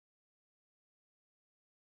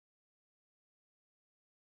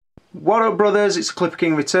What up brothers, it's Clipper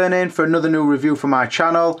King returning for another new review for my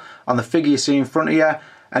channel on the figure you see in front of you,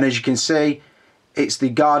 and as you can see it's the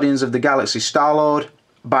Guardians of the Galaxy Star-Lord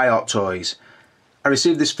by Hot Toys. I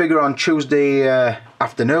received this figure on Tuesday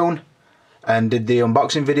afternoon and did the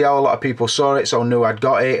unboxing video. A lot of people saw it so knew I'd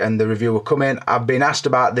got it and the review would come in. I've been asked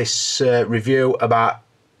about this review about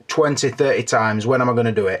 20-30 times. When am I going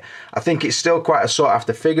to do it? I think it's still quite a sought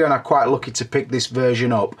after figure and I'm quite lucky to pick this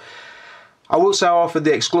version up. I will say I offered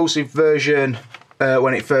the exclusive version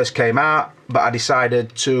when it first came out, but I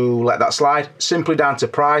decided to let that slide, simply down to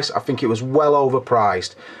price. I think it was well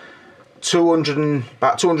overpriced.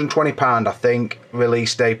 About £220 I think,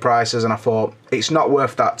 release day prices, and I thought it's not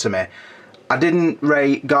worth that to me. I didn't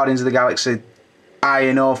rate Guardians of the Galaxy high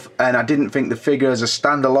enough, and I didn't think the figure as a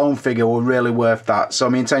standalone figure were really worth that. So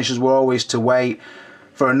my intentions were always to wait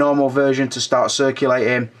for a normal version to start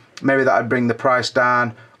circulating. Maybe that would bring the price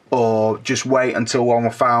down, or just wait until one were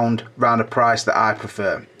found around a price that I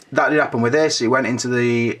prefer. That did happen with this. It went into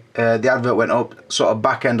the advert went up sort of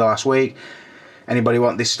back end of last week. Anybody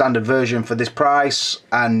want this standard version for this price?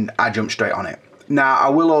 And I jumped straight on it. Now I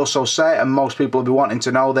will also say, and most people will be wanting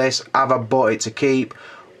to know this, have I bought it to keep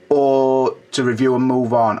or to review and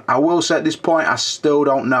move on? I will say at this point I still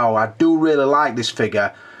don't know. I do really like this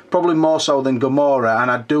figure, probably more so than Gamora,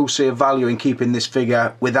 and I do see a value in keeping this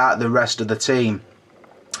figure without the rest of the team.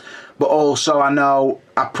 But also I know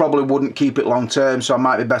I probably wouldn't keep it long term, so I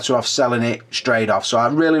might be better off selling it straight off. So I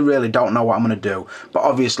really don't know what I'm going to do. But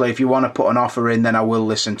obviously if you want to put an offer in, then I will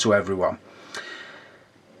listen to everyone.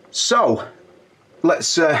 So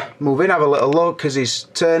let's move in, have a little look, because he's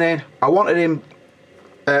turning. I wanted him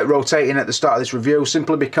rotating at the start of this review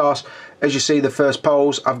simply because, as you see the first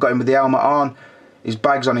pose, I've got him with the helmet on, his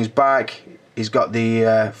bag's on his back, he's got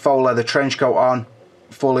the faux leather trench coat on,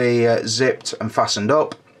 fully zipped and fastened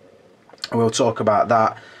up. I will talk about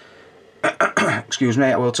that. Excuse me.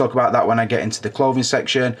 I will talk about that when I get into the clothing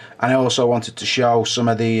section. And I also wanted to show some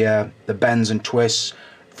of the bends and twists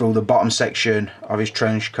through the bottom section of his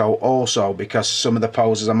trench coat, also because some of the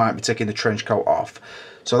poses I might be taking the trench coat off.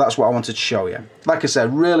 So that's what I wanted to show you. Like I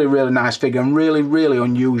said, really nice figure and really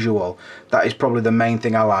unusual. That is probably the main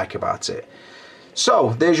thing I like about it.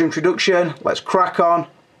 So there's your introduction. Let's crack on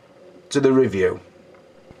to the review.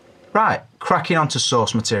 Right, cracking on to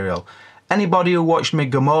source material. Anybody who watched my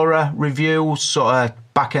Gamora review sort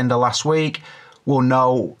of back end of last week will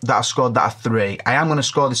know that I scored that a 3. I am going to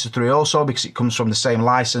score this a 3 also because it comes from the same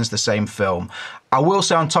license, the same film. I will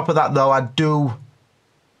say on top of that though, I do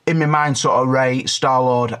in my mind sort of rate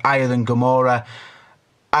Star-Lord higher than Gamora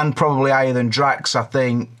and probably higher than Drax, I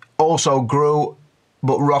think. Also Groot,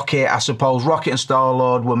 but Rocket, I suppose. Rocket and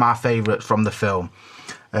Star-Lord were my favourites from the film.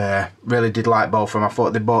 Really did like both of them. I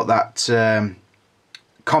thought they brought that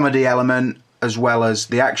comedy element as well as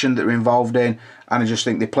the action that they're involved in, and I just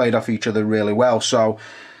think they played off each other really well. So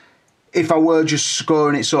if I were just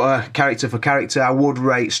scoring it sort of character for character, I would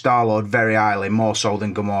rate Star-Lord very highly, more so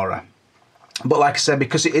than Gamora. But like I said,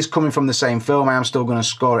 because it is coming from the same film, I am still going to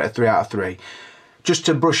score it a 3 out of 3. Just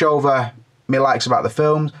to brush over my likes about the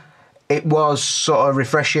film, it was sort of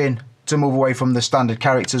refreshing to move away from the standard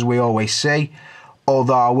characters we always see,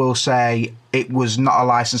 although I will say it was not a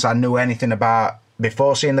license I knew anything about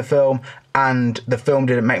before seeing the film, and the film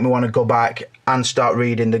didn't make me want to go back and start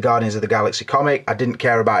reading the Guardians of the Galaxy comic. I didn't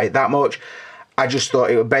care about it that much. I just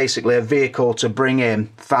thought it was basically a vehicle to bring in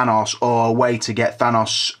Thanos, or a way to get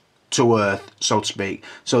Thanos to Earth, so to speak.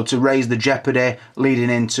 So to raise the jeopardy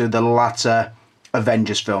leading into the latter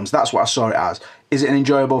Avengers films. That's what I saw it as. Is it an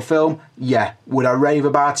enjoyable film? Yeah. Would I rave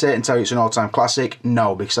about it and tell you it's an all-time classic?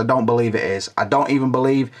 No, because I don't believe it is. I don't even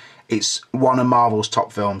believe it's one of Marvel's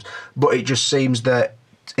top films. But it just seems that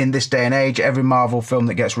in this day and age, every Marvel film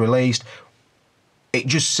that gets released, it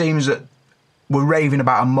just seems that we're raving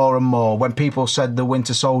about them more and more. When people said the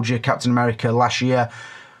Winter Soldier, Captain America last year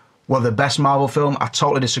were the best Marvel film, I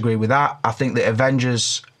totally disagree with that. I think the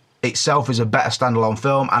Avengers itself is a better standalone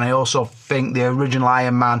film, and I also think the original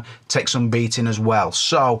Iron Man takes some beating as well.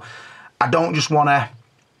 So I don't just want to,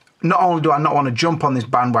 not only do I not want to jump on this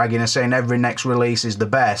bandwagon and saying every next release is the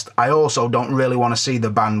best, I also don't really want to see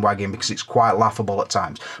the bandwagon because it's quite laughable at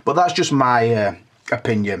times. But that's just my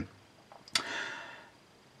opinion.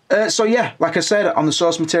 So yeah, like I said, on the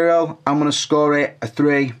source material, I'm going to score it a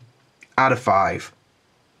 3 out of 5.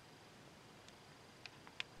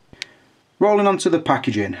 Rolling on to the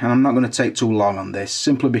packaging, and I'm not going to take too long on this,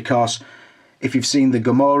 simply because if you've seen the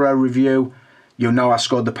Gamora review, you'll know I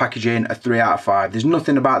scored the packaging a 3 out of 5. There's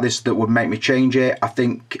nothing about this that would make me change it. I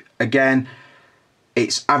think, again,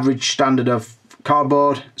 it's average standard of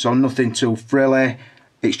cardboard, so nothing too frilly.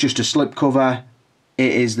 It's just a slipcover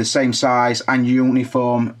it is the same size and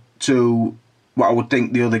uniform to what I would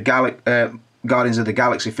think the other Guardians of the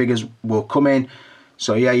Galaxy figures will come in.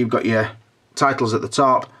 So yeah, you've got your titles at the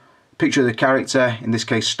top, picture of the character, in this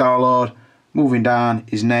case Star-Lord, moving down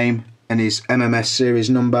his name and his MMS series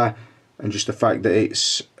number, and just the fact that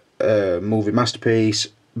it's a movie masterpiece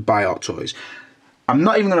by Hot Toys. I'm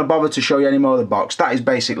not even going to bother to show you any more of the box. That is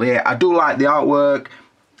basically it. I do like the artwork.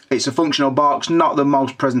 It's a functional box, not the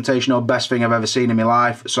most presentational best thing I've ever seen in my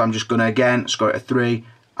life, so I'm just going to again score it a 3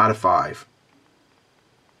 out of 5.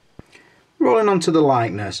 Rolling on to the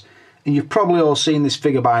likeness, and you've probably all seen this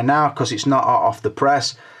figure by now because it's not hot off the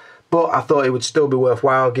press, but I thought it would still be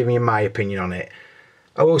worthwhile giving you my opinion on it.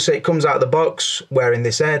 I will say it comes out of the box wearing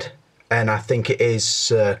this head, and I think it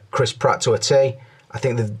is Chris Pratt to a T. I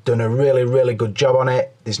think they've done a really good job on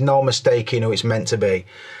it. There's no mistaking who it's meant to be.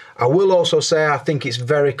 I will also say I think it's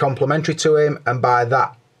very complimentary to him, and by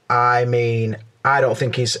that I mean I don't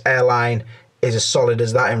think his hairline is as solid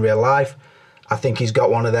as that in real life. I think he's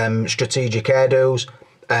got one of them strategic hairdos,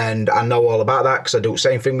 and I know all about that because I do the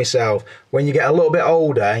same thing myself. When you get a little bit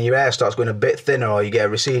older and your hair starts going a bit thinner or you get a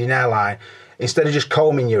receding hairline, instead of just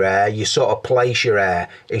combing your hair, you sort of place your hair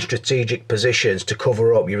in strategic positions to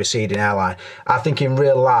cover up your receding hairline. I think in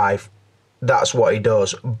real life that's what he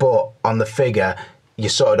does, but on the figure you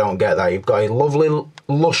sort of don't get that. You've got a lovely,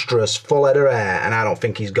 lustrous, full head of hair, and I don't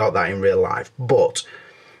think he's got that in real life. But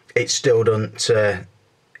it still doesn't say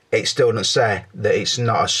that it's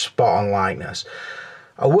not a spot-on likeness.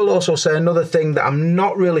 I will also say another thing that I'm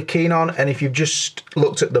not really keen on, and if you've just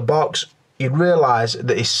looked at the box, you'd realise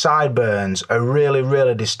that his sideburns are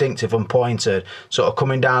really distinctive and pointed, sort of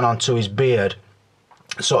coming down onto his beard,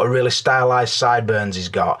 sort of really stylised sideburns he's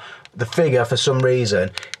got. The figure, for some reason,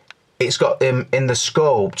 it's got him in the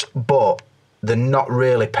sculpt, but they're not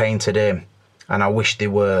really painted in, and I wish they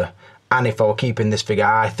were. And if I were keeping this figure,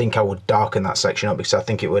 I think I would darken that section up because I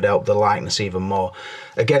think it would help the likeness even more.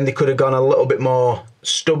 Again, they could have gone a little bit more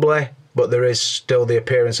stubbly, but there is still the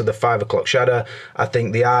appearance of the 5 o'clock shadow. I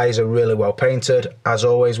think the eyes are really well painted, as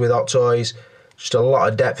always with Hot Toys. Just a lot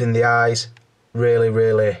of depth in the eyes,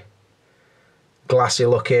 really glassy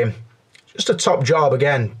looking. Just a top job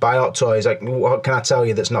again by Hot Toys. Like, what can I tell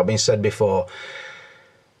you that's not been said before?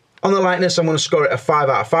 On the likeness, I'm going to score it a 5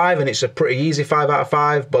 out of 5, and it's a pretty easy 5 out of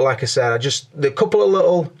 5. But like I said, a couple of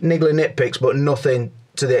little niggly nitpicks, but nothing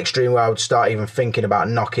to the extreme where I would start even thinking about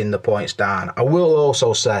knocking the points down. I will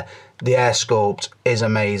also say the hair sculpt is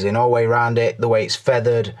amazing. All the way around it, the way it's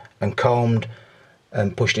feathered and combed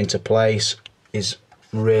and pushed into place is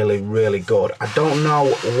really good. I don't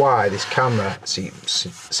know why this camera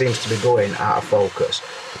seems to be going out of focus.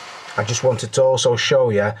 I just wanted to also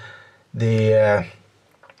show you the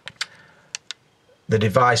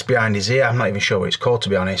device behind his ear. I'm not even sure what it's called, to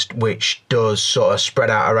be honest, which does sort of spread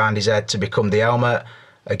out around his head to become the helmet.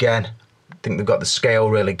 Again, I think they've got the scale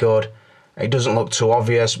really good. It doesn't look too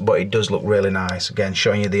obvious, but it does look really nice. Again,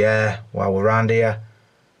 showing you the hair while we're around here.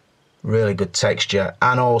 Really good texture,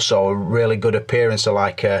 and also a really good appearance of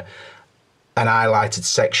like an highlighted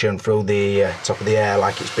section through the top of the hair,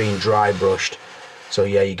 like it's being dry brushed. So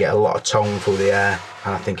yeah, you get a lot of tone through the hair,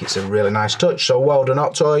 and I think it's a really nice touch. So well done,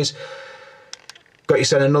 Hot Toys. Got you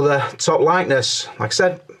sent another top likeness. Like I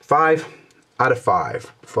said, 5 out of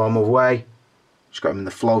 5. Form of way. Just got him in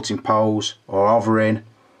the floating pose or hovering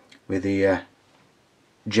with the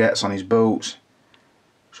jets on his boots.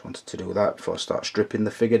 Just wanted to do that before I start stripping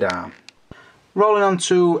the figure down. Rolling on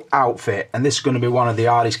to outfit, and this is going to be one of the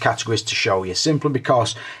hardest categories to show you, simply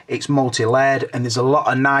because it's multi-layered and there's a lot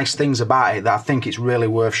of nice things about it that I think it's really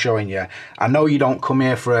worth showing you. I know you don't come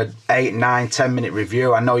here for an 8, 9, 10 minute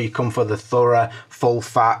review. I know you come for the thorough, full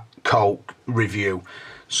fat coat review,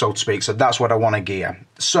 so to speak. So that's what I want to gear.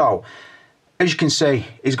 So as you can see,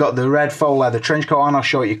 he's got the red faux leather trench coat on. I'll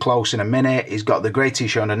show you close in a minute. He's got the grey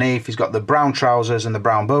t-shirt underneath. He's got the brown trousers and the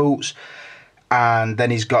brown boots. And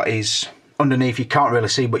then he's got his, underneath, you can't really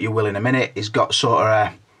see, but you will in a minute, he's got sort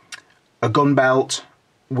of a gun belt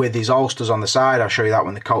with his holsters on the side. I'll show you that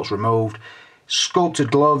when the coat's removed.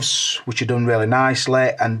 Sculpted gloves, which are done really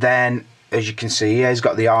nicely. And then, as you can see here, he's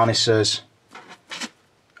got the harnesses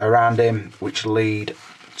around him, which lead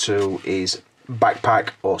to his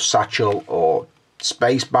backpack or satchel or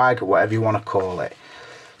space bag, whatever you want to call it.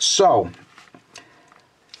 So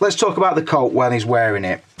let's talk about the coat when he's wearing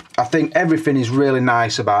it. I think everything is really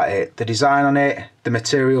nice about it. The design on it, the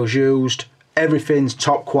materials used, everything's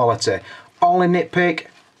top quality. Only nitpick,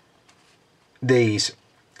 these,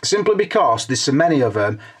 simply because there's so many of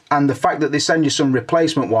them, and the fact that they send you some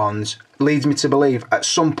replacement ones leads me to believe at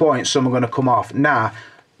some point some are going to come off. Now,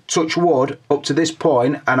 touch wood, up to this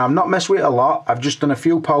point, and I've not messed with it a lot, I've just done a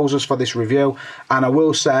few poses for this review, and I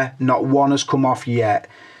will say not one has come off yet,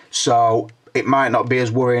 so it might not be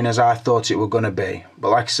as worrying as I thought it were going to be. But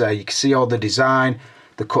like I say, you can see all the design,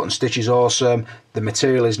 the cut and stitch is awesome, the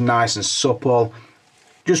material is nice and supple,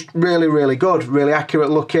 just really, really good, really accurate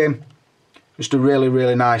looking, just a really,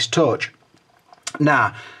 really nice touch.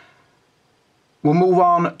 Now, we'll move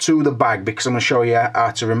on to the bag because I'm going to show you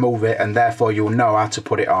how to remove it, and therefore you'll know how to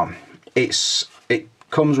put it on. It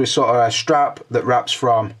comes with sort of a strap that wraps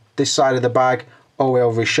from this side of the bag all the way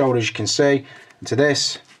over his shoulder, as you can see, to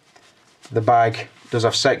this. The bag does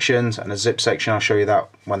have sections and a zip section. I'll show you that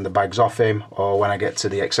when the bag's off him or when I get to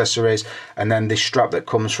the accessories. And then this strap that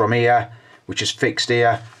comes from here, which is fixed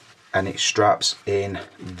here, and it straps in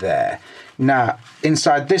there. Now,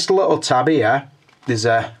 inside this little tab here, there's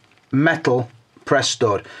a metal press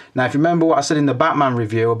stud. Now, if you remember what I said in the Batman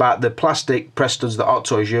review about the plastic press studs that Hot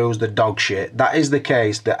Toys use, the dog shit, that is the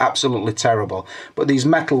case. They're absolutely terrible. But these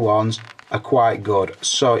metal ones are quite good.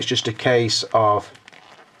 So it's just a case of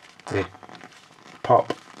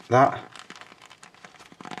pop that.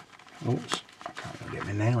 Oops, I can't even get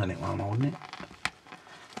my nail in it while I'm holding it.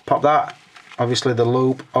 Pop that. Obviously the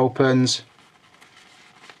loop opens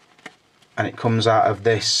and it comes out of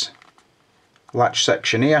this latch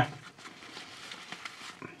section here,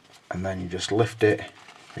 and then you just lift it.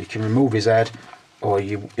 You can remove his head, or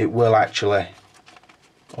it will actually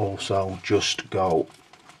also just go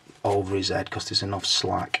over his head because there's enough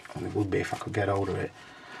slack, and it would be if I could get hold of it.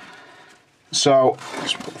 So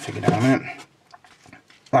let's put the figure down a minute.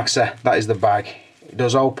 Like I said, that is the bag. It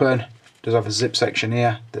does open, it does have a zip section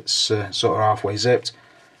here that's sort of halfway zipped.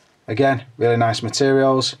 Again, really nice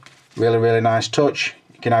materials, really, really nice touch.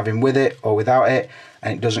 You can have him with it or without it,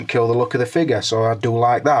 and it doesn't kill the look of the figure, so I do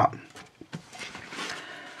like that.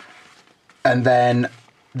 And then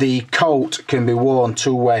the coat can be worn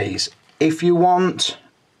two ways. If you want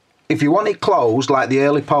it closed like the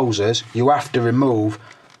early posers, you have to remove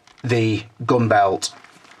the gun belt,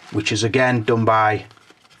 which is again done by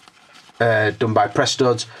press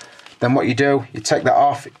studs. Then what you do, you take that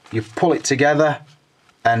off, you pull it together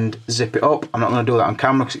and zip it up. I'm not going to do that on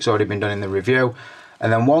camera because it's already been done in the review.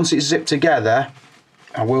 And then once it's zipped together,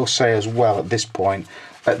 I will say as well at this point,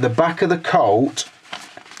 at the back of the coat,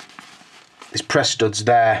 there's press studs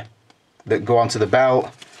there that go onto the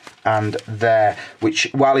belt, and there, which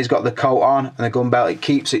while he's got the coat on and the gun belt, it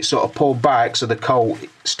keeps it sort of pulled back so the coat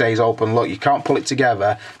stays open. Look, you can't pull it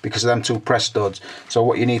together because of them two press studs. So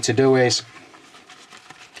what you need to do is,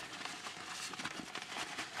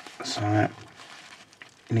 you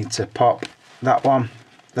need to pop that one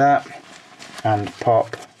there and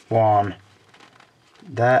pop one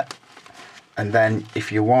there, and then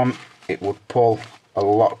if you want, it would pull a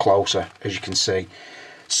lot closer, as you can see.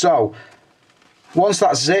 So once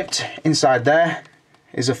that's zipped, inside there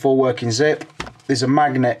is a full working zip. There's a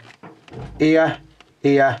magnet here,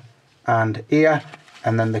 here and here,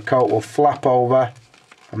 and then the coat will flap over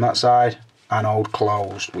from that side and hold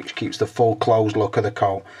closed, which keeps the full closed look of the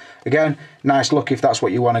coat. Again, nice look if that's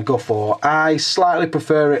what you want to go for. I slightly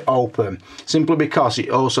prefer it open, simply because it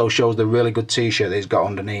also shows the really good t-shirt that he's got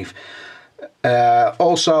underneath.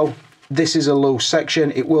 Also, this is a loose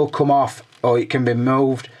section. It will come off or it can be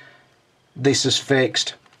moved. This is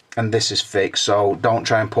fixed and this is fixed, so don't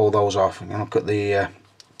try and pull those off. And look at the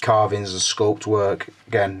carvings and sculpt work,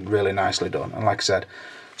 again really nicely done, and like I said,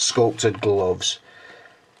 sculpted gloves.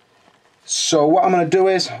 So what I'm going to do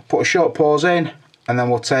is put a short pause in and then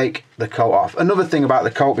we'll take the coat off. Another thing about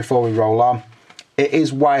the coat before we roll on, it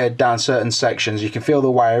is wired down certain sections. You can feel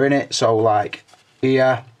the wire in it, so like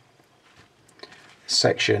here,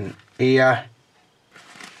 section here,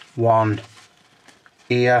 one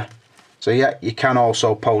here. So yeah, you can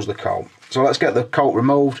also pose the coat. So let's get the coat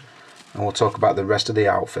removed and we'll talk about the rest of the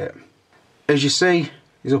outfit. As you see,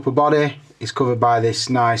 his upper body is covered by this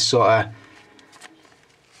nice sort of,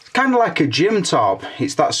 kind of like a gym top.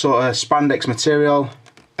 It's that sort of spandex material,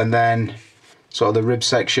 and then sort of the rib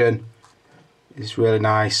section is really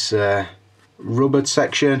nice rubbered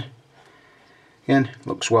section. Again,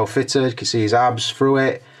 looks well fitted. You can see his abs through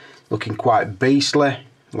it, looking quite beastly.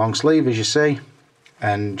 Long sleeve, as you see.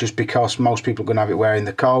 And just because most people are going to have it wearing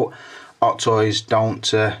the coat, Hot Toys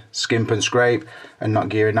don't skimp and scrape and not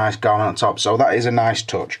gear a nice garment on top, so that is a nice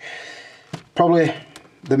touch. Probably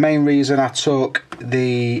the main reason I took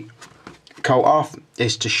the coat off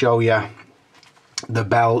is to show you the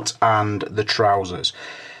belt and the trousers.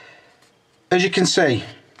 As you can see,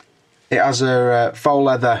 it has a faux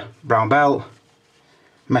leather brown belt,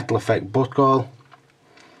 metal effect buckle,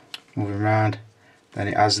 moving around, Then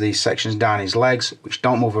it has these sections down his legs, which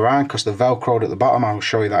don't move around because they're velcroed at the bottom. I'll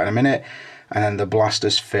show you that in a minute. And then the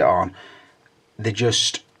blasters fit on. They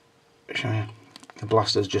just, the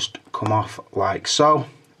blasters just come off like so.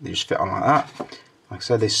 They just fit on like that. Like I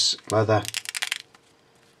said, this leather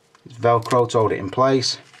is velcro to hold it in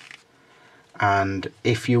place. And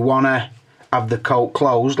if you want to have the coat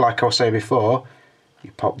closed, like I was saying before,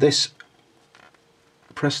 you pop this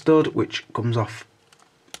press stud, which comes off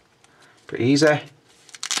pretty easy.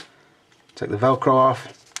 Take the velcro off.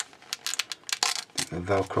 Take the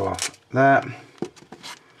velcro off there.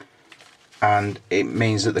 And it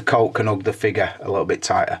means that the coat can hug the figure a little bit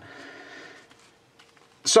tighter.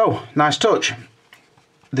 So, nice touch.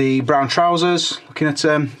 The brown trousers, looking at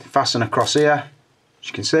them, fasten across here. As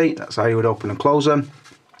you can see, that's how you would open and close them.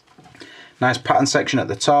 Nice pattern section at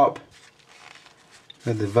the top.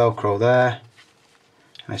 With the velcro there.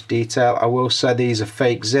 Nice detail. I will say these are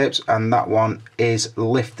fake zips, and that one is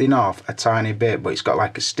lifting off a tiny bit, but it's got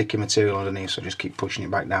like a sticky material underneath, so just keep pushing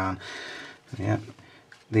it back down. Yeah.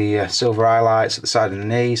 The silver highlights at the side of the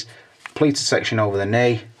knees. Pleated section over the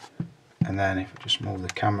knee. And then if I just move the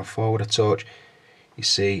camera forward a touch, you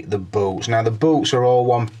see the boots. Now the boots are all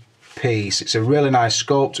one piece. It's a really nice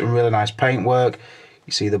sculpt and really nice paintwork.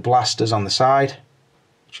 You see the blasters on the side,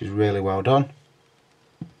 which is really well done.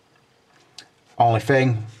 Only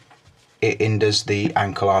thing, it hinders the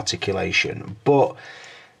ankle articulation. But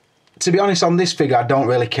to be honest, on this figure I don't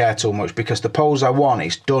really care too much, because the pose I want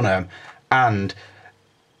is Dunham, and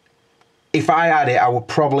if I had it, I would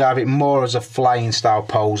probably have it more as a flying style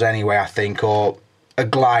pose anyway, I think, or a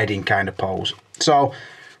gliding kind of pose. So,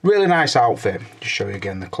 really nice outfit. Just show you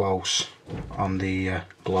again the close on the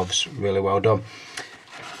gloves. Really well done.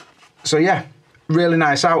 So yeah, really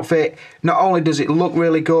nice outfit. Not only does it look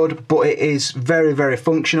really good, but it is very, very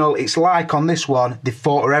functional. It's like on this one, they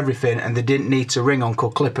thought of everything and they didn't need to ring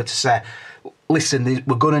Uncle Clipper to say, listen,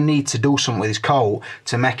 we're going to need to do something with his coat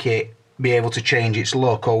to make it be able to change its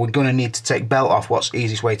look, or we're going to need to take belt off. What's the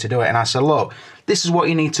easiest way to do it? And I said, look, this is what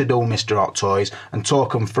you need to do, Mr. Hot Toys, and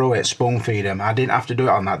talk them through it, spoon feed them. I didn't have to do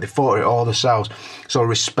it on that. They thought it all themselves, so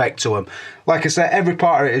respect to them. Like I said, every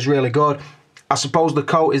part of it is really good. I suppose the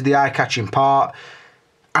coat is the eye-catching part,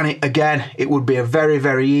 and again, it would be a very,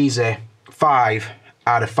 very easy 5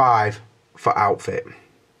 out of 5 for outfit.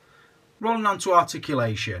 Rolling on to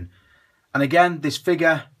articulation, and again, this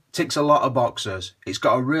figure ticks a lot of boxes. It's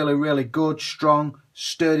got a really, really good, strong,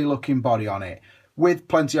 sturdy looking body on it with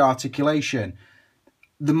plenty of articulation.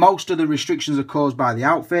 Most of the restrictions are caused by the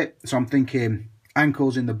outfit, so I'm thinking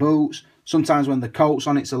ankles in the boots. Sometimes when the coat's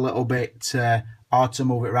on, it's a little bit hard to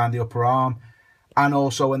move it around the upper arm. And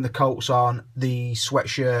also when the coat's on, the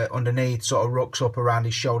sweatshirt underneath sort of rucks up around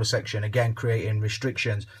his shoulder section, again creating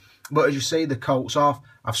restrictions. But as you see, the coat's off.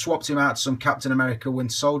 I've swapped him out to some Captain America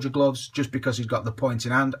Winter Soldier gloves just because he's got the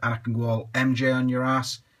pointing hand and I can go all MJ on your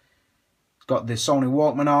ass. He's got the Sony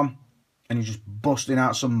Walkman on and he's just busting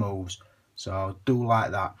out some moves. So I do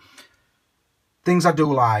like that. Things I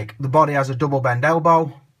do like. The body has a double bend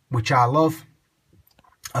elbow, which I love.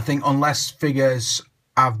 I think unless figures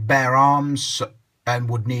have bare arms and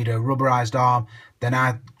would need a rubberized arm, then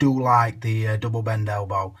I do like the double bend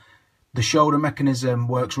elbow. The shoulder mechanism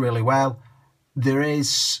works really well. The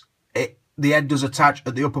head does attach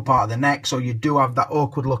at the upper part of the neck, so you do have that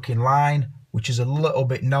awkward looking line, which is a little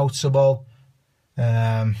bit noticeable.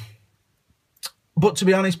 But to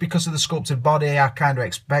be honest, because of the sculpted body, I kind of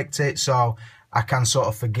expect it, so I can sort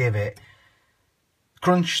of forgive it.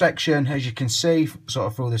 Crunch section, as you can see, sort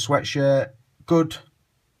of through the sweatshirt. Good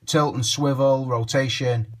tilt and swivel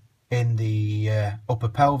rotation in the upper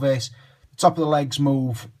pelvis. The top of the legs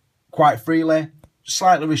move quite freely,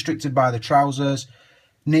 slightly restricted by the trousers.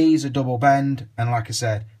 Knees are double bend, and like I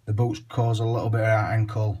said, the boots cause a little bit of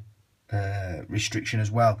ankle restriction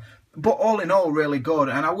as well. But all in all, really good.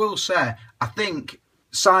 And I will say, I think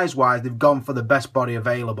size-wise, they've gone for the best body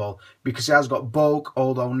available, because he has got bulk,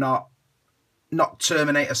 although not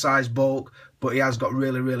Terminator size bulk, but he has got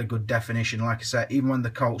really, really good definition. Like I said, even when the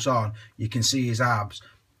coat's on, you can see his abs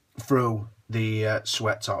through the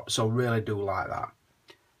sweat top. So really do like that.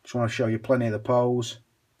 Just want to show you plenty of the pose,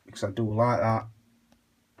 because I do like that.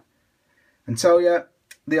 And tell you,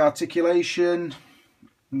 the articulation,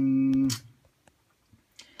 I'm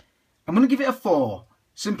going to give it a 4.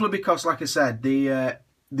 Simply because, like I said, the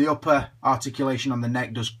upper articulation on the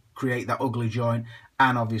neck does create that ugly joint.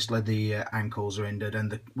 And obviously the ankles are hindered,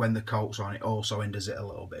 and when the coat's on, it also hinders it a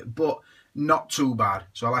little bit. But not too bad.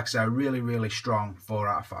 So like I say, a really, really strong 4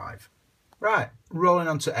 out of 5. Right, rolling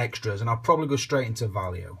on to extras, and I'll probably go straight into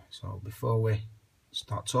value. So before we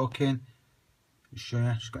start talking,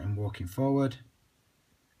 just got him walking forward.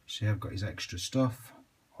 See, I've got his extra stuff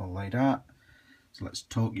all laid out. So let's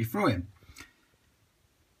talk you through him.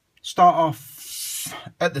 Start off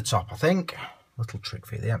at the top, I think. Little trick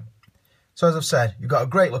for you there. So as I've said, you've got a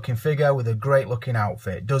great looking figure with a great looking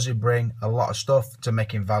outfit. Does he bring a lot of stuff to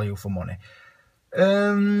make him value for money?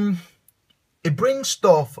 It brings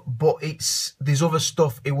stuff, but there's other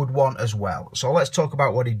stuff he would want as well. So let's talk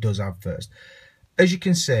about what he does have first. As you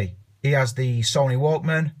can see, he has the Sony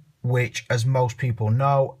Walkman, which, as most people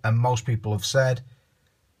know and most people have said,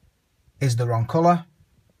 is the wrong colour.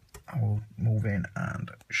 I will move in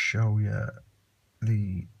and show you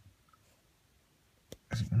the...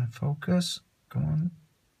 Is it going to focus? Come on.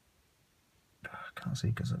 I can't see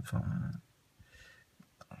because of the phone.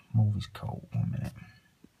 Move his coat 1 minute.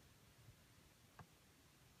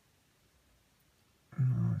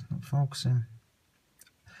 No, it's not focusing.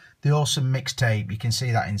 The awesome mixtape, you can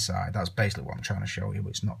see that inside. That's basically what I'm trying to show you, but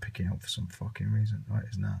it's not picking up for some fucking reason. Oh, it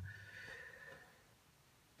is now.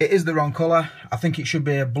 It is the wrong colour. I think it should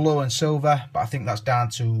be a blue and silver, but I think that's down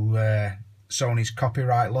to Sony's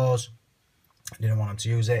copyright laws. I didn't want them to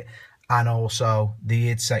use it. And also, the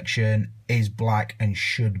id section is black and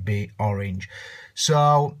should be orange.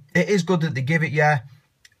 So, it is good that they give it, yeah.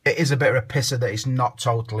 It is a bit of a pisser that it's not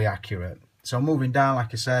totally accurate. So, moving down,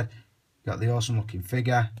 like I said, got the awesome looking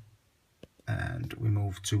figure. And we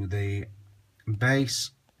move to the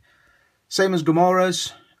base. Same as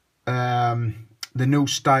Gamora's. The new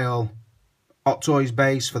style Hot Toys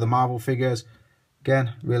base for the Marvel figures.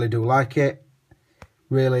 Again, really do like it.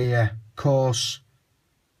 Really coarse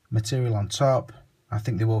material on top. I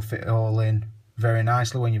think they will fit it all in very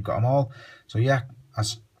nicely when you've got them all. So yeah, I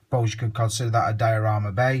suppose you could consider that a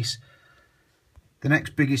diorama base. The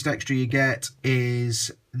next biggest extra you get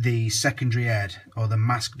is the secondary head, or the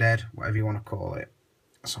masked head, whatever you want to call it.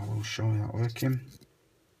 So we'll show you that working.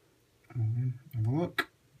 Have a look.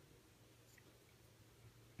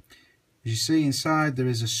 As you see inside, there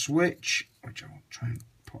is a switch, which I'll try and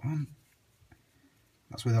put on.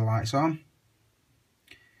 That's with the lights on.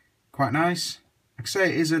 Quite nice. Like I say,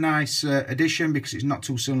 it is a nice addition because it's not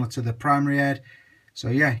too similar to the primary head. So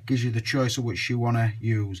yeah, it gives you the choice of which you want to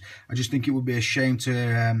use. I just think it would be a shame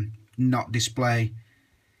to not display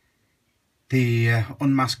the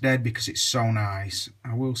unmasked head because it's so nice.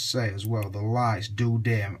 I will say as well, the lights do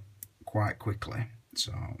dim quite quickly.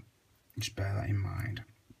 So just bear that in mind.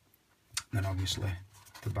 Then obviously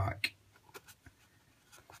the back.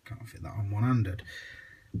 Can't fit that on one-handed.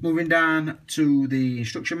 Moving down to the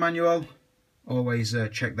instruction manual, always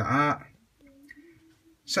check that out.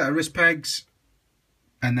 Set of wrist pegs,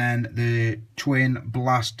 and then the twin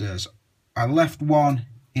blasters. I left one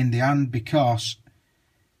in the hand because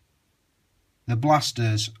the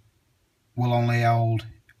blasters will only hold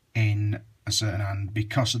in a certain hand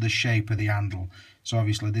because of the shape of the handle. So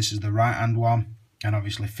obviously this is the right hand one, and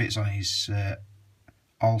obviously fits on his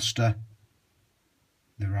holster,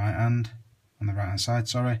 the right hand. On the right hand side,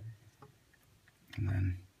 sorry. And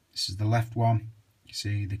then this is the left one. You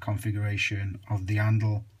see the configuration of the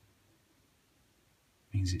handle.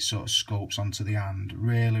 Means it sort of scopes onto the hand.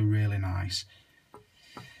 Really, really nice.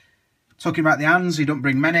 Talking about the hands, he don't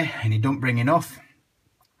bring many and he don't bring enough.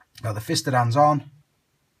 Got the fisted hands on.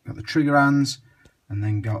 Got the trigger hands. And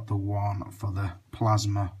then got the one for the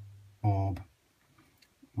plasma orb,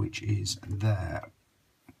 which is there.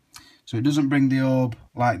 So it doesn't bring the orb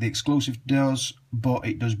like the exclusive does, but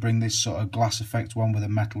it does bring this sort of glass effect one with a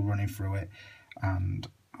metal running through it. And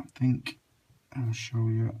I think I'll show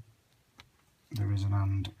you, there is an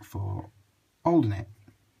hand for holding it.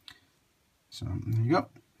 So there you go.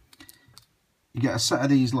 You get a set of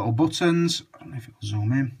these little buttons. I don't know if it'll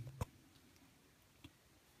zoom in.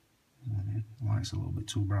 The light's a little bit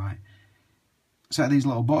too bright. Set of these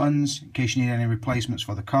little buttons in case you need any replacements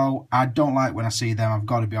for the coat. I don't like when I see them, I've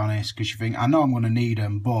got to be honest, because you think, I know I'm going to need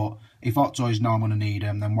them, but if Hot Toys know I'm going to need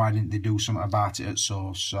them, then why didn't they do something about it at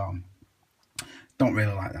source? So, don't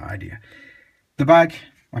really like that idea. The bag,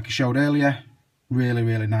 like I showed earlier, really,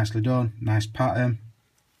 really nicely done. Nice pattern.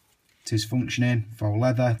 It is functioning, faux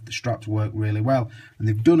leather, the straps work really well, and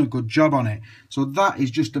they've done a good job on it. So that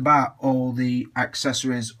is just about all the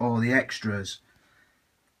accessories or the extras.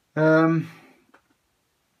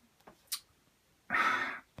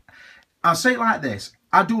 I'll say it like this,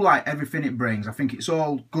 I do like everything it brings. I think it's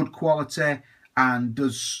all good quality, and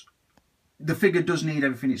the figure does need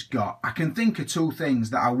everything it's got. I can think of two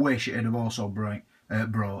things that I wish it had have also brought.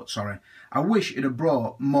 I wish it had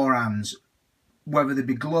brought more hands, whether they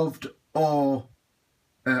be gloved or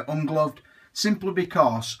ungloved, simply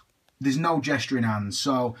because there's no gesturing hands.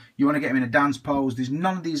 So you want to get him in a dance pose, there's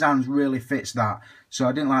none of these hands really fits that. So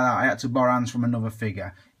I didn't like that, I had to borrow hands from another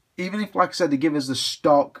figure. even if, like I said, they give us the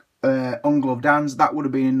stock ungloved hands, that would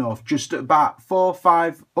have been enough. Just about 4 or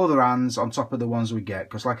 5 other hands on top of the ones we get,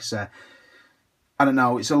 because like I said, I don't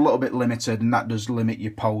know, it's a little bit limited, and that does limit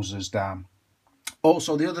your poses down.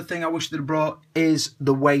 Also, the other thing I wish they'd brought is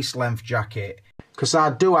the waist length jacket, because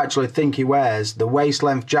I do actually think he wears the waist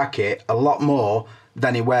length jacket a lot more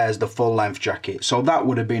than he wears the full length jacket, so that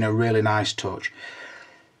would have been a really nice touch.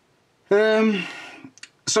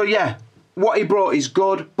 So yeah, what he brought is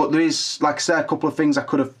good, but there is, like I said, a couple of things I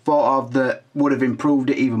could have thought of that would have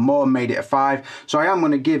improved it even more and made it a 5. So I am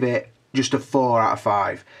going to give it just a 4 out of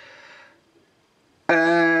 5.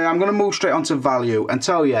 I'm going to move straight on to value and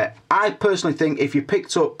tell you, I personally think if you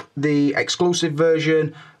picked up the exclusive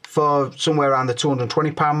version for somewhere around the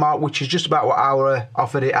 £220 mark, which is just about what I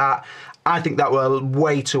offered it at, I think that were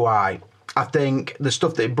way too high. I think the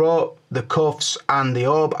stuff that it brought, the cuffs and the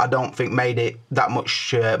orb, I don't think made it that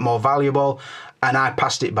much more valuable, and I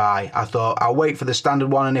passed it by. I thought I'll wait for the standard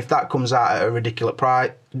one, and if that comes out at a ridiculous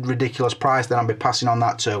price, then I'll be passing on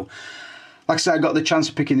that too. Like I said, I got the chance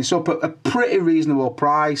of picking this up at a pretty reasonable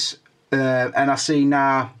price, and I see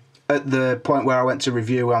now at the point where I went to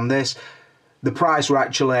review on this, the price were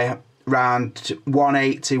actually around £180,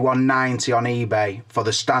 £190 on eBay for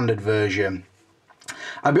the standard version.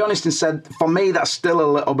 I'll be honest and said, for me, that's still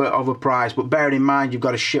a little bit of a price, but bearing in mind you've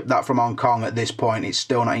got to ship that from Hong Kong at this point, it's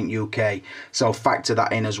still not in UK, so factor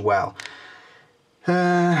that in as well.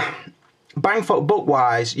 Bang for buck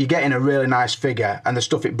wise, you're getting a really nice figure, and the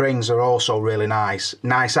stuff it brings are also really nice.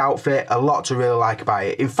 Nice outfit, a lot to really like about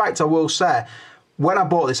it. In fact, I will say, when I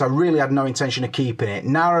bought this, I really had no intention of keeping it.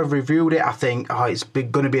 Now I've reviewed it, I think, oh, it's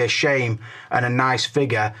going to be a shame and a nice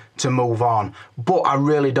figure to move on. But I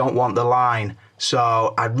really don't want the line,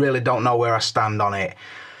 so I really don't know where I stand on it.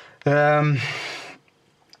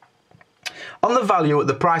 On the value at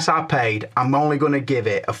the price I paid, I'm only going to give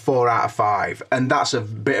it a 4 out of 5. And that's a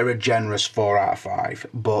bit of a generous 4 out of 5.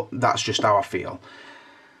 But that's just how I feel.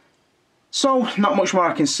 So, not much more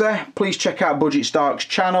I can say. Please check out Budget Stark's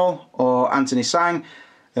channel or Anthony Sang.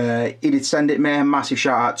 He did send it me. Massive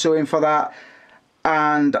shout out to him for that.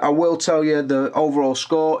 And I will tell you the overall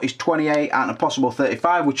score is 28 out of a possible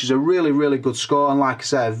 35, which is a really, really good score. And like I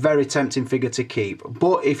said, a very tempting figure to keep.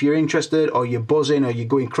 But if you're interested, or you're buzzing, or you're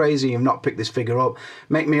going crazy and you've not picked this figure up,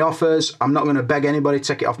 make me offers. I'm not going to beg anybody to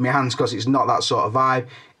take it off my hands, because it's not that sort of vibe.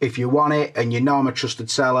 If you want it and you know I'm a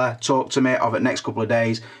trusted seller, talk to me over the next couple of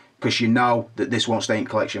days, because you know that this won't stay in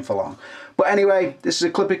collection for long. But anyway, this is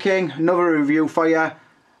a Clipper King, another review for you.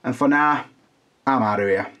 And for now, I'm out of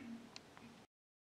here.